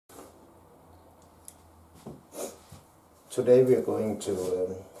Today we are going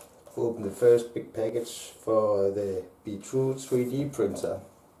to open the first big package for the BeTrue3D Printer.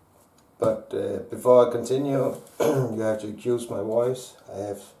 But before I continue, you have to excuse my voice. I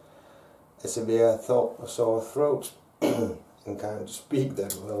have a severe sore throat and can't speak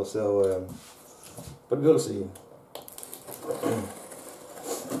that well, so but we'll see.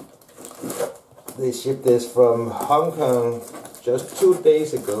 They shipped this from Hong Kong just 2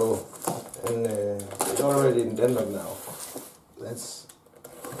 days ago, and it's already in Denmark now.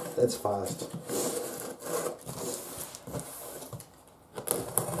 That's fast.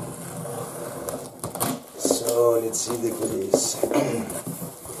 So let's see the goodies.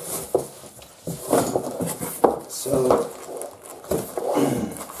 So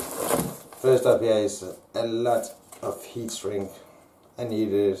first up here is a lot of heat shrink. I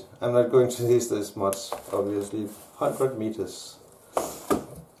need it. I'm not going to use this much, obviously. 100 meters.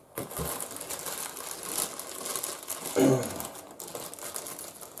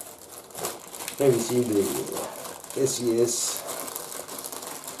 Here we see the SES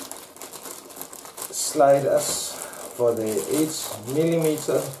sliders for the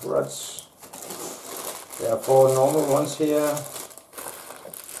 8mm rods. There are 4 normal ones here,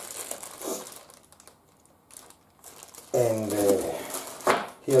 and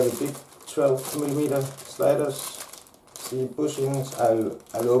here are the big 12mm sliders. See bushings.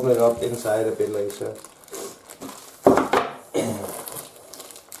 I'll open it up inside a bit later.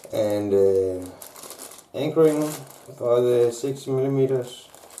 And anchoring for the 6mm,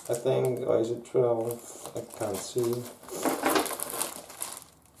 I think, or is it 12? I can't see.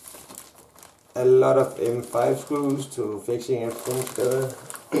 A lot of M5 screws to fixing everything together.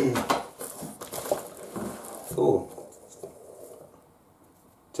 Oh,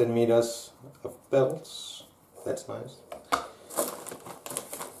 10 meters of belts. That's nice.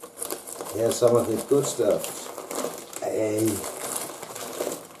 Here's some of the good stuff. Hey.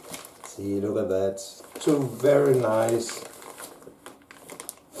 See, look at that. 2 very nice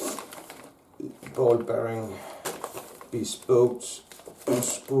ball bearing bespoke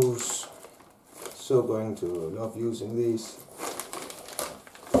screws. So going to love using these.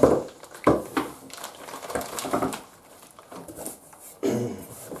 You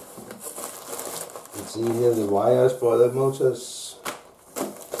see here the wires for the motors.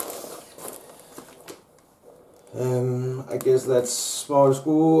 I guess that's small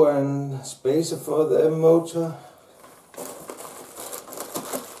screw and spacer for the motor.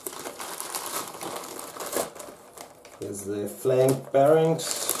 Here's the flank bearings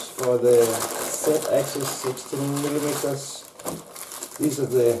for the Z-axis 16mm. These are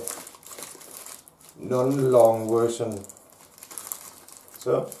the non-long version.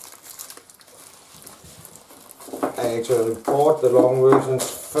 So I actually bought the long versions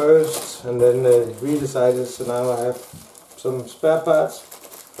first and then redecided, so now I have some spare parts.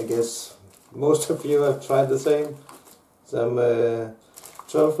 I guess most of you have tried the same. Some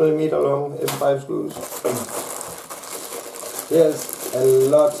 12mm long M5 screws. There's a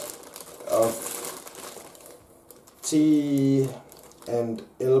lot of T and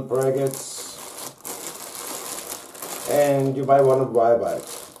L brackets, and you might want to buy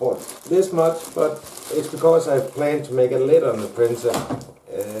this much, but it's because I plan to make a lid on the printer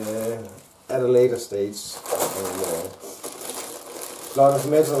at a later stage. And, a lot of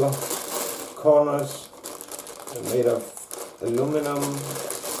metal corners made of aluminum.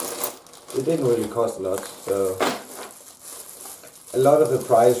 It didn't really cost a lot, so a lot of the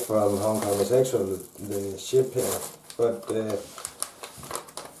price from Hong Kong is actually the shipping, but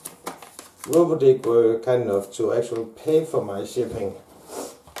Robotic were kind enough to actually pay for my shipping.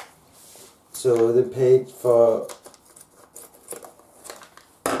 So they paid for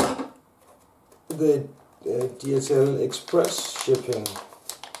the DHL Express shipping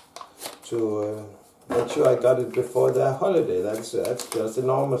to make sure I got it before their holiday. That's just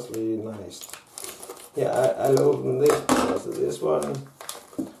enormously nice. Yeah, I'll open this because of this one.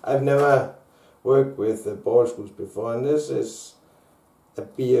 I've never worked with the ball screws before, and this is a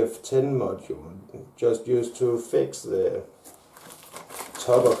BF10 module, just used to fix the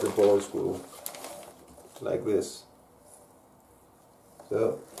top of the ball screw, like this.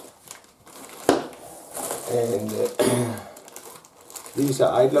 So, and these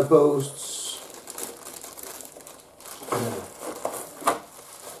are idler posts.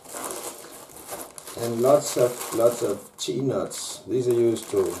 And lots of T-nuts. These are used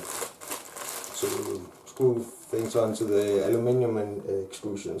to screw things onto the aluminium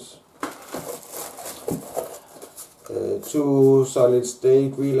extrusions. 2 solid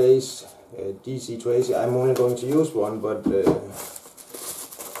state relays, DC to AC. I'm only going to use one, but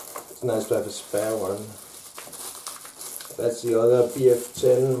it's nice to have a spare one. That's the other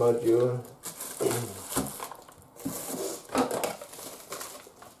BF10 module.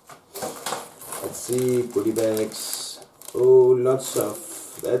 Let's see, goodie bags. Oh, lots of,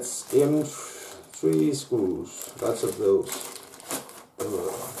 that's M3 screws, lots of those.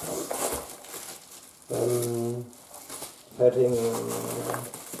 Padding,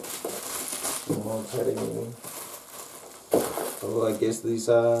 more padding. Oh, I guess these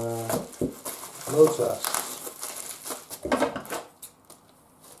are motors.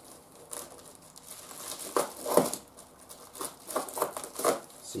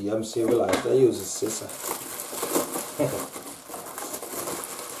 See, I'm civilized, I use a scissor.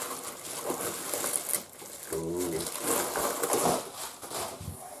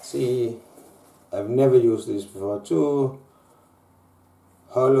 See, I've never used these before. 2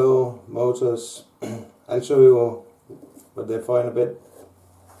 hollow motors. I'll show you what they're for in a bit.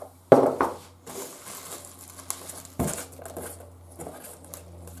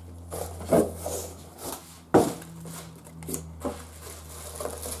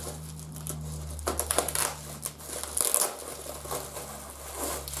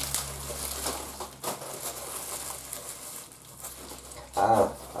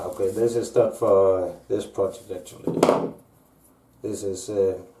 Okay, this is not for this project actually. This is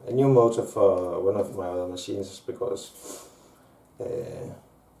a new motor for one of my other machines because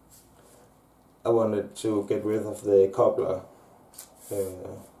I wanted to get rid of the coupler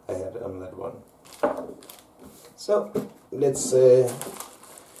I had on that one. So let's see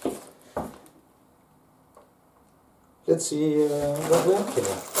what we have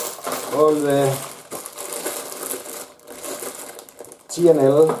here. All the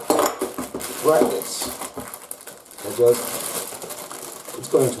T&L brackets. It's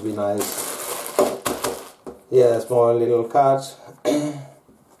going to be nice. Yeah, small little card.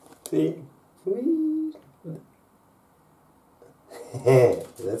 See?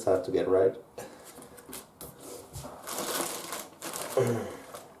 That's hard to get right.